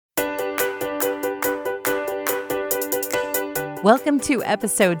Welcome to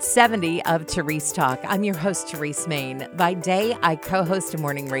episode 70 of Therese Talk. I'm your host, Therese Main. By day, I co-host a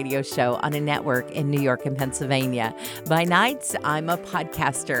morning radio show on a network in New York and Pennsylvania. By nights, I'm a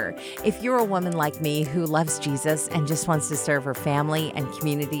podcaster. If you're a woman like me who loves Jesus and just wants to serve her family and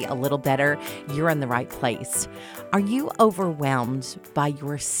community a little better, you're in the right place. Are you overwhelmed by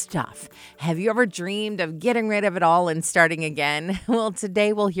your stuff? Have you ever dreamed of getting rid of it all and starting again? Well,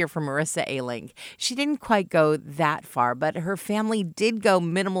 today we'll hear from Marissa Ailing. She didn't quite go that far, but her family did go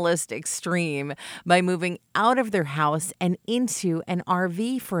minimalist extreme by moving out of their house and into an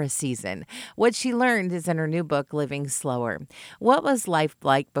RV for a season. What she learned is in her new book, Living Slower. What was life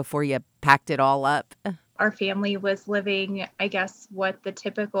like before you packed it all up? Our family was living, I guess, what the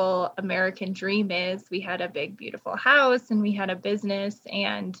typical American dream is. We had a big, beautiful house and we had a business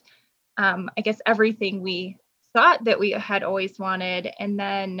and I guess everything we thought that we had always wanted. And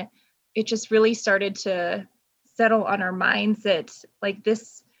then it just really started to settle on our minds that like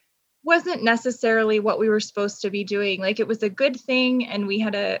this wasn't necessarily what we were supposed to be doing. Like it was a good thing and we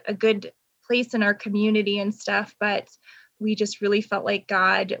had a good place in our community and stuff, but we just really felt like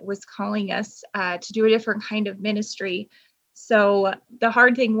God was calling us to do a different kind of ministry. So the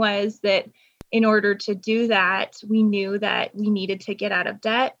hard thing was that in order to do that, we knew that we needed to get out of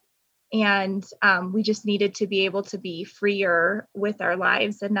debt and we just needed to be able to be freer with our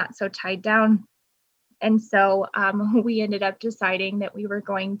lives and not so tied down. And so we ended up deciding that we were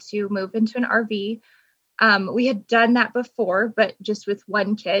going to move into an RV. We had done that before, but just with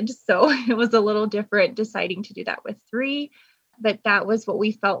one kid. So it was a little different deciding to do that with three. But that was what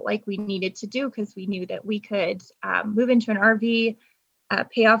we felt like we needed to do because we knew that we could move into an RV,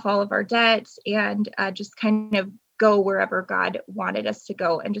 pay off all of our debt, and just kind of go wherever God wanted us to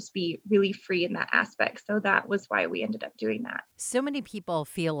go and just be really free in that aspect. So that was why we ended up doing that. So many people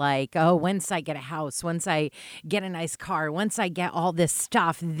feel like, oh, once I get a house, once I get a nice car, once I get all this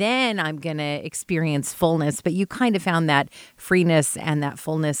stuff, then I'm going to experience fullness. But you kind of found that freeness and that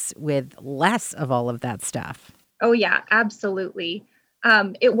fullness with less of all of that stuff. Oh, yeah, absolutely.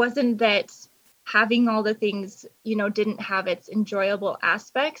 It wasn't that having all the things, didn't have its enjoyable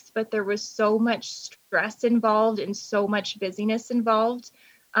aspects, but there was so much stress involved and so much busyness involved.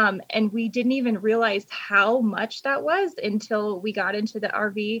 And we didn't even realize how much that was until we got into the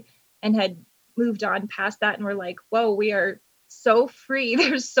RV and had moved on past that. And we're like, whoa, we are so free.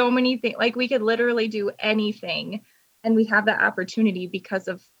 There's so many things, like we could literally do anything. And we have that opportunity because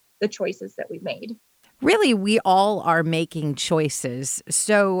of the choices that we made. Really, we all are making choices.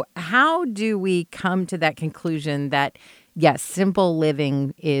 So how do we come to that conclusion that, yes, simple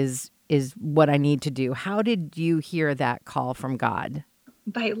living is what I need to do? How did you hear that call from God?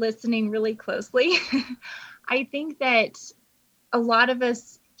 By listening really closely. I think that a lot of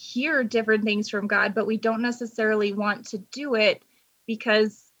us hear different things from God, but we don't necessarily want to do it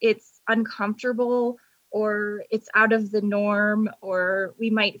because it's uncomfortable or it's out of the norm, or we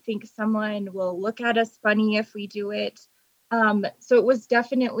might think someone will look at us funny if we do it. So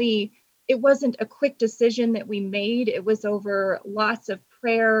it wasn't a quick decision that we made. It was over lots of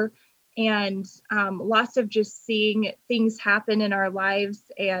prayer and lots of just seeing things happen in our lives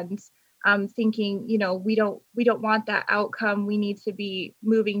and thinking, we don't want that outcome. We need to be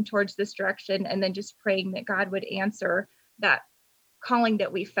moving towards this direction, and then just praying that God would answer that calling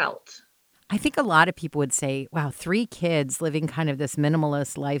that we felt. I think a lot of people would say, wow, 3 kids living kind of this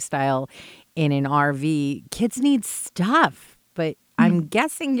minimalist lifestyle in an RV. Kids need stuff, but I'm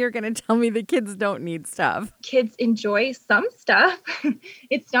guessing you're going to tell me the kids don't need stuff. Kids enjoy some stuff.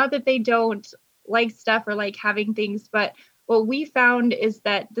 It's not that they don't like stuff or like having things, but what we found is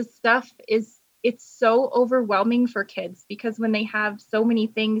that the stuff it's so overwhelming for kids because when they have so many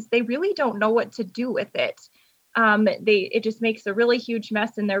things, they really don't know what to do with it. It just makes a really huge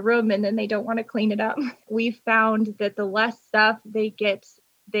mess in their room and then they don't want to clean it up. We found that the less stuff they get,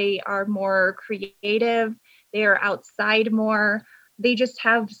 they are more creative. They are outside more. They just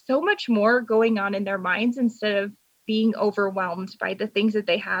have so much more going on in their minds instead of being overwhelmed by the things that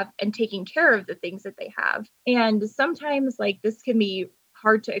they have and taking care of the things that they have. And sometimes like this can be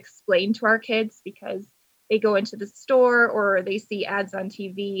hard to explain to our kids because they go into the store or they see ads on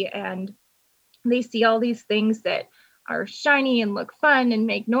TV and they see all these things that are shiny and look fun and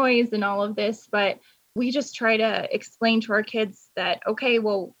make noise and all of this. But we just try to explain to our kids that, okay,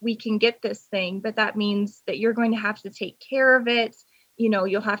 well, we can get this thing, but that means that you're going to have to take care of it.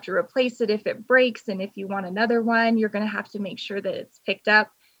 You'll have to replace it if it breaks. And if you want another one, you're going to have to make sure that it's picked up.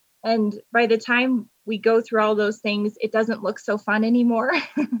 And by the time we go through all those things, it doesn't look so fun anymore.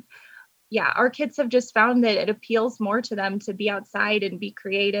 Yeah, our kids have just found that it appeals more to them to be outside and be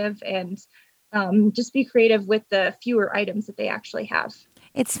creative and just be creative with the fewer items that they actually have.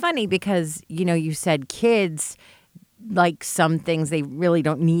 It's funny because, you said kids like some things, they really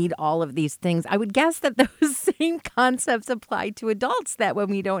don't need all of these things. I would guess that those same concepts apply to adults, that when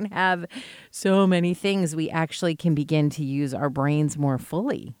we don't have so many things, we actually can begin to use our brains more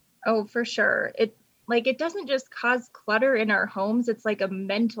fully. Oh, for sure. It doesn't just cause clutter in our homes, it's like a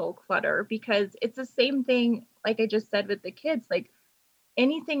mental clutter because it's the same thing like I just said with the kids. Like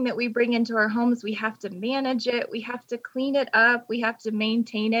anything that we bring into our homes, we have to manage it, we have to clean it up, we have to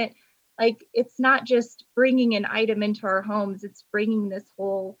maintain it. Like it's not just bringing an item into our homes, it's bringing this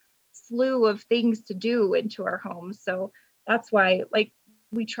whole slew of things to do into our homes. So that's why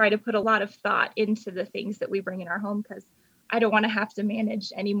we try to put a lot of thought into the things that we bring in our home because I don't want to have to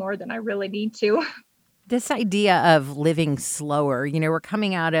manage any more than I really need to. This idea of living slower, we're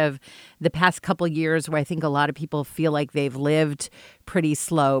coming out of the past couple years where I think a lot of people feel like they've lived pretty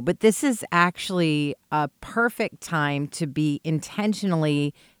slow, but this is actually a perfect time to be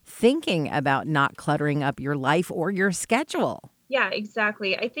intentionally thinking about not cluttering up your life or your schedule. Yeah,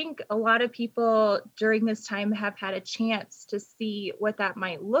 exactly. I think a lot of people during this time have had a chance to see what that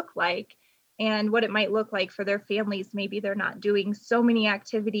might look like and what it might look like for their families. Maybe they're not doing so many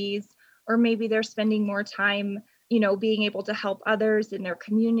activities, or maybe they're spending more time, being able to help others in their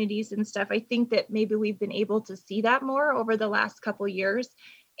communities and stuff. I think that maybe we've been able to see that more over the last couple of years.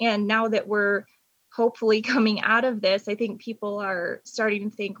 And now that we're hopefully coming out of this, I think people are starting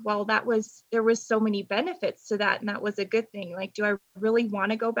to think, well, there was so many benefits to that. And that was a good thing. Like, do I really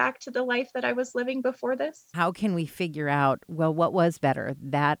want to go back to the life that I was living before this? How can we figure out, well, what was better,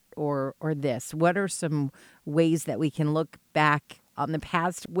 that or this? What are some ways that we can look back on the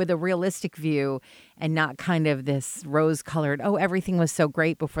past with a realistic view and not kind of this rose-colored, oh, everything was so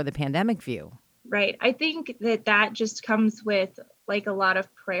great before the pandemic view? Right. I think that just comes with like a lot of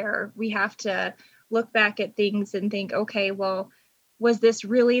prayer. We have to look back at things and think, okay, well, was this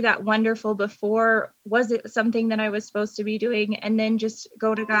really that wonderful before? Was it something that I was supposed to be doing? And then just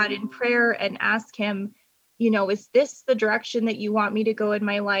go to God in prayer and ask him, is this the direction that you want me to go in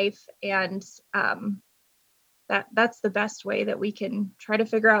my life? And that's the best way that we can try to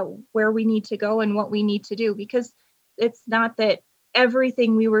figure out where we need to go and what we need to do, because it's not that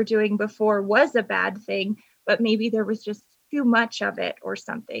everything we were doing before was a bad thing, but maybe there was just too much of it or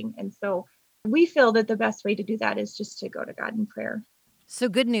something. And so we feel that the best way to do that is just to go to God in prayer. So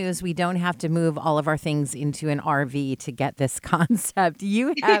good news, we don't have to move all of our things into an RV to get this concept.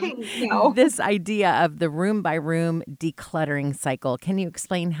 You have No. this idea of the room by room decluttering cycle. Can you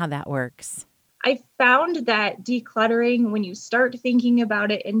explain how that works? I found that decluttering, when you start thinking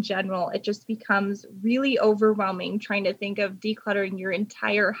about it in general, it just becomes really overwhelming trying to think of decluttering your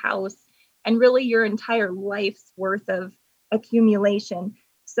entire house and really your entire life's worth of accumulation.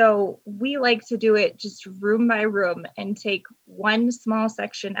 So we like to do it just room by room and take one small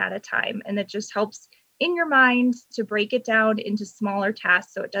section at a time. And it just helps in your mind to break it down into smaller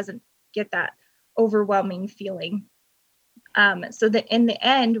tasks so it doesn't get that overwhelming feeling. So that in the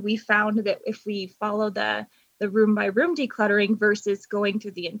end, we found that if we follow the room by room decluttering versus going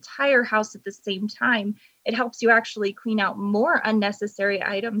through the entire house at the same time, it helps you actually clean out more unnecessary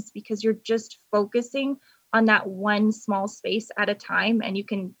items because you're just focusing on that one small space at a time, and you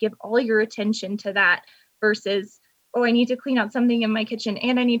can give all your attention to that versus, oh, I need to clean out something in my kitchen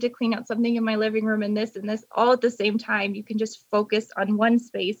and I need to clean out something in my living room and this all at the same time. You can just focus on one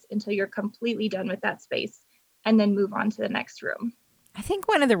space until you're completely done with that space and then move on to the next room. I think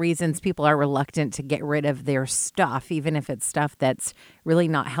one of the reasons people are reluctant to get rid of their stuff, even if it's stuff that's really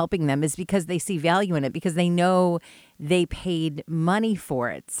not helping them, is because they see value in it, because they know they paid money for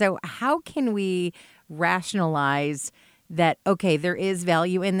it. So how can we rationalize that, okay, there is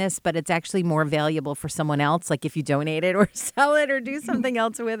value in this, but it's actually more valuable for someone else, like if you donate it or sell it or do something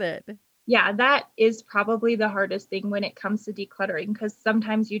else with it? Yeah, that is probably the hardest thing when it comes to decluttering, because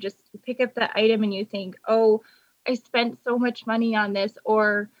sometimes you just pick up the item and you think, oh, I spent so much money on this,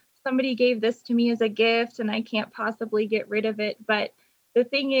 or somebody gave this to me as a gift and I can't possibly get rid of it. But the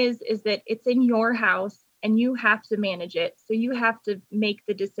thing is that it's in your house and you have to manage it. So you have to make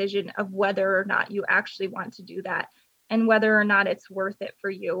the decision of whether or not you actually want to do that and whether or not it's worth it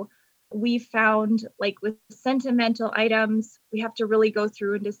for you. We found, like with sentimental items, we have to really go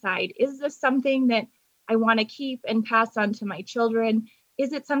through and decide, is this something that I want to keep and pass on to my children?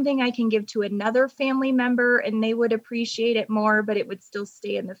 Is it something I can give to another family member and they would appreciate it more, but it would still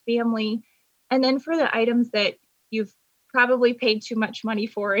stay in the family? And then for the items that you've probably paid too much money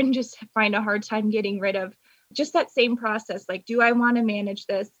for and just find a hard time getting rid of, just that same process, like, do I want to manage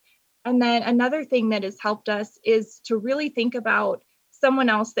this? And then another thing that has helped us is to really think about someone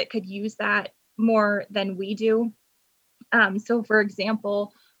else that could use that more than we do. So for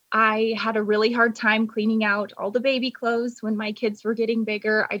example, I had a really hard time cleaning out all the baby clothes when my kids were getting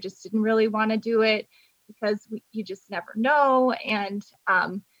bigger. I just didn't really want to do it because you just never know. And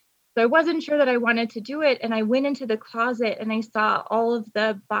so I wasn't sure that I wanted to do it. And I went into the closet and I saw all of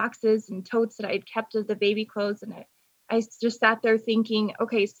the boxes and totes that I had kept of the baby clothes. And I just sat there thinking,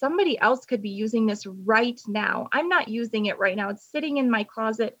 okay, somebody else could be using this right now. I'm not using it right now. It's sitting in my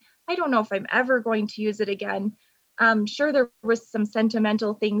closet. I don't know if I'm ever going to use it again. Sure, there was some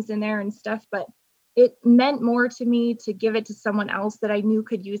sentimental things in there and stuff, but it meant more to me to give it to someone else that I knew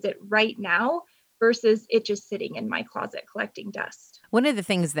could use it right now versus it just sitting in my closet collecting dust. One of the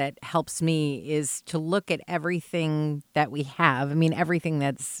things that helps me is to look at everything that we have. I mean, everything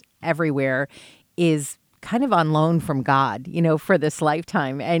that's everywhere is kind of on loan from God, for this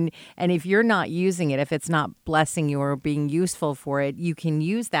lifetime. And if you're not using it, if it's not blessing you or being useful for it, you can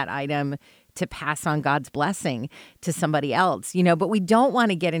use that item to pass on God's blessing to somebody else, but we don't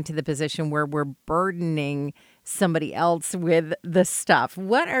want to get into the position where we're burdening somebody else with the stuff.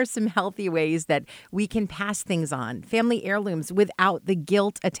 What are some healthy ways that we can pass things on? Family heirlooms without the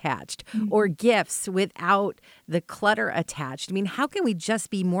guilt attached, or gifts without the clutter attached. I mean, how can we just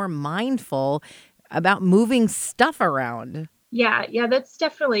be more mindful about moving stuff around? Yeah, that's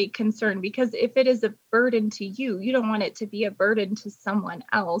definitely a concern because if it is a burden to you, you don't want it to be a burden to someone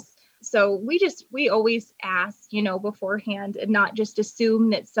else. So we always ask, beforehand and not just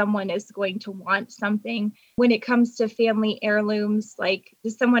assume that someone is going to want something. When it comes to family heirlooms, like,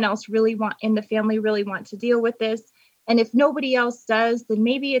 does someone else in the family really want to deal with this? And if nobody else does, then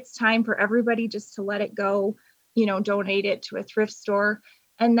maybe it's time for everybody just to let it go, donate it to a thrift store.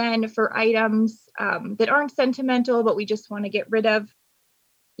 And then for items that aren't sentimental, but we just want to get rid of,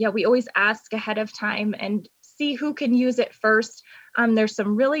 we always ask ahead of time and see who can use it first. There's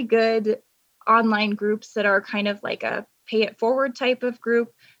some really good online groups that are kind of like a pay it forward type of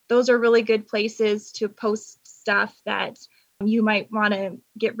group. Those are really good places to post stuff that you might want to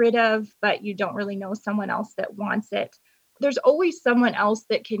get rid of, but you don't really know someone else that wants it. There's always someone else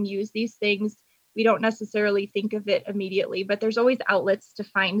that can use these things. We don't necessarily think of it immediately, but there's always outlets to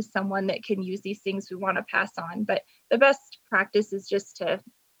find someone that can use these things we want to pass on. But the best practice is just to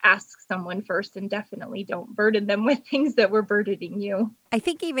ask someone first and definitely don't burden them with things that were burdening you. I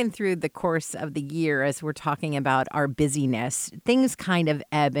think even through the course of the year, as we're talking about our busyness, things kind of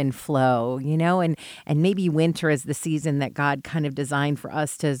ebb and flow, and maybe winter is the season that God kind of designed for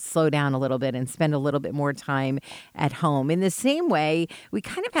us to slow down a little bit and spend a little bit more time at home. In the same way, we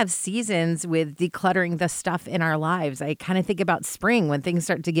kind of have seasons with decluttering the stuff in our lives. I kind of think about spring when things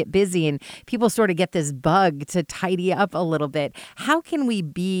start to get busy and people sort of get this bug to tidy up a little bit. How can we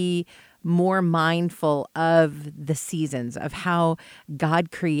be more mindful of the seasons, of how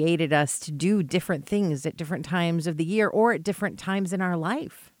God created us to do different things at different times of the year or at different times in our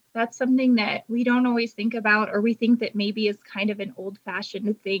life? That's something that we don't always think about, or we think that maybe is kind of an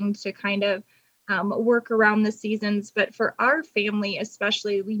old-fashioned thing to kind of work around the seasons. But for our family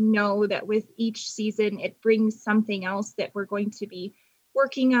especially, we know that with each season, it brings something else that we're going to be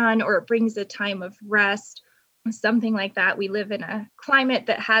working on, or it brings a time of rest, something like that. We live in a climate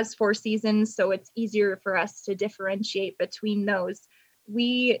that has 4 seasons, so it's easier for us to differentiate between those.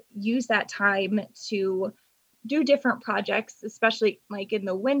 We use that time to do different projects, especially like in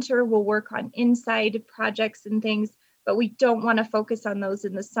the winter, we'll work on inside projects and things, but we don't want to focus on those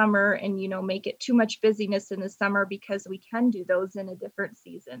in the summer and, make it too much busyness in the summer because we can do those in a different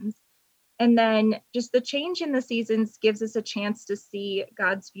seasons. And then just the change in the seasons gives us a chance to see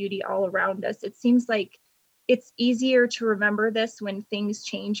God's beauty all around us. It seems like it's easier to remember this when things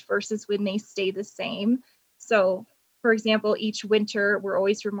change versus when they stay the same. So, for example, each winter, we're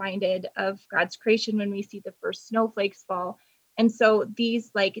always reminded of God's creation when we see the first snowflakes fall. And so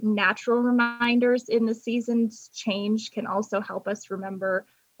these like natural reminders in the seasons change can also help us remember,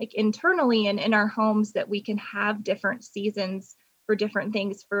 like internally and in our homes, that we can have different seasons for different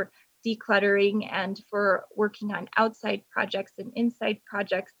things, for decluttering and for working on outside projects and inside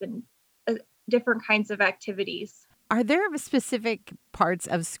projects and different kinds of activities. Are there specific parts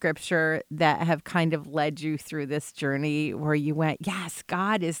of scripture that have kind of led you through this journey where you went, yes,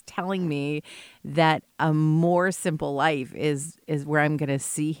 God is telling me that a more simple life is where I'm going to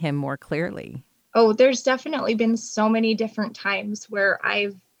see him more clearly? Oh, there's definitely been so many different times where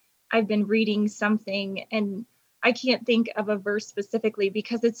I've been reading something and I can't think of a verse specifically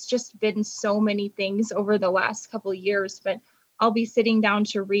because it's just been so many things over the last couple of years, but I'll be sitting down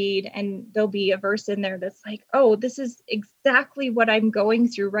to read and there'll be a verse in there that's like, oh, this is exactly what I'm going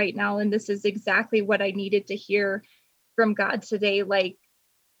through right now. And this is exactly what I needed to hear from God today. Like,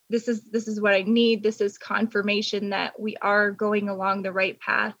 this is what I need. This is confirmation that we are going along the right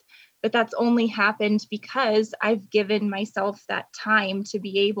path. But that's only happened because I've given myself that time to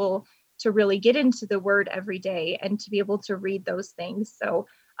be able to really get into the word every day and to be able to read those things. So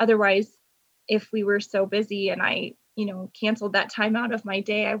otherwise, if we were so busy and I, canceled that time out of my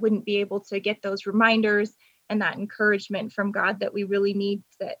day, I wouldn't be able to get those reminders and that encouragement from God that we really need,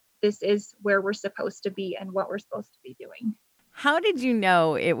 that this is where we're supposed to be and what we're supposed to be doing. How did you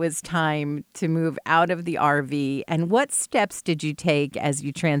know it was time to move out of the RV, and what steps did you take as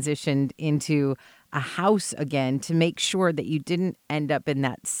you transitioned into a house again to make sure that you didn't end up in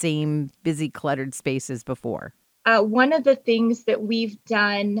that same busy, cluttered space as before? One of the things that we've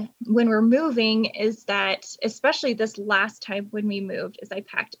done when we're moving is that, especially this last time when we moved, is I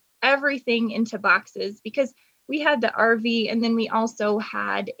packed everything into boxes because we had the RV and then we also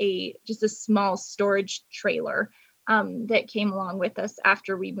had just a small storage trailer that came along with us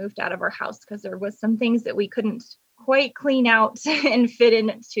after we moved out of our house, because there was some things that we couldn't quite clean out and fit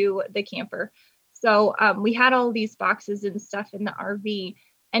into the camper. So we had all these boxes and stuff in the RV.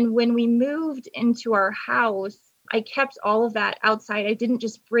 And when we moved into our house, I kept all of that outside. I didn't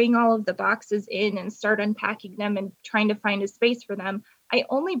just bring all of the boxes in and start unpacking them and trying to find a space for them. I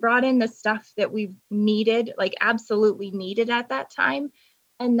only brought in the stuff that we needed, like absolutely needed at that time.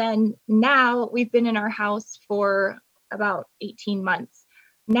 And then now we've been in our house for about 18 months.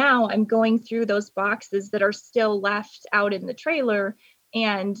 Now I'm going through those boxes that are still left out in the trailer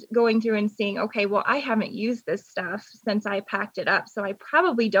and going through and seeing, okay, well, I haven't used this stuff since I packed it up, so I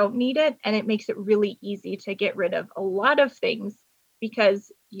probably don't need it. And it makes it really easy to get rid of a lot of things because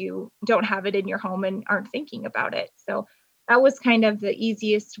you don't have it in your home and aren't thinking about it. So that was kind of the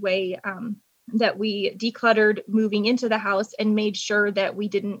easiest way that we decluttered moving into the house and made sure that we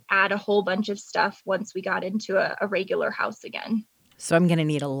didn't add a whole bunch of stuff once we got into a regular house again. So I'm going to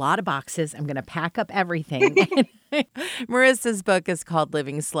need a lot of boxes. I'm going to pack up everything. Marissa's book is called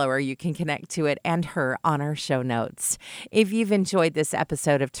Living Slower. You can connect to it and her on our show notes. If you've enjoyed this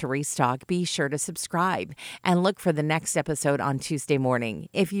episode of Therese Talk, be sure to subscribe and look for the next episode on Tuesday morning.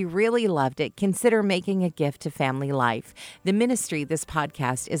 If you really loved it, consider making a gift to Family Life, the ministry this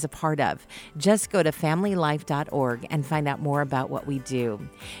podcast is a part of. Just go to familylife.org and find out more about what we do.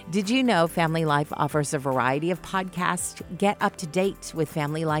 Did you know Family Life offers a variety of podcasts? Get up to date with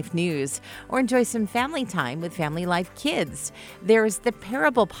Family Life news or enjoy some family time with Family Life Kids. There's the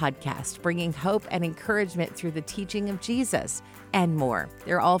Parable Podcast, bringing hope and encouragement through the teaching of Jesus, and more.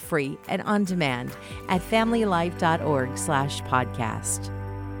 They're all free and on demand at familylife.org/podcast.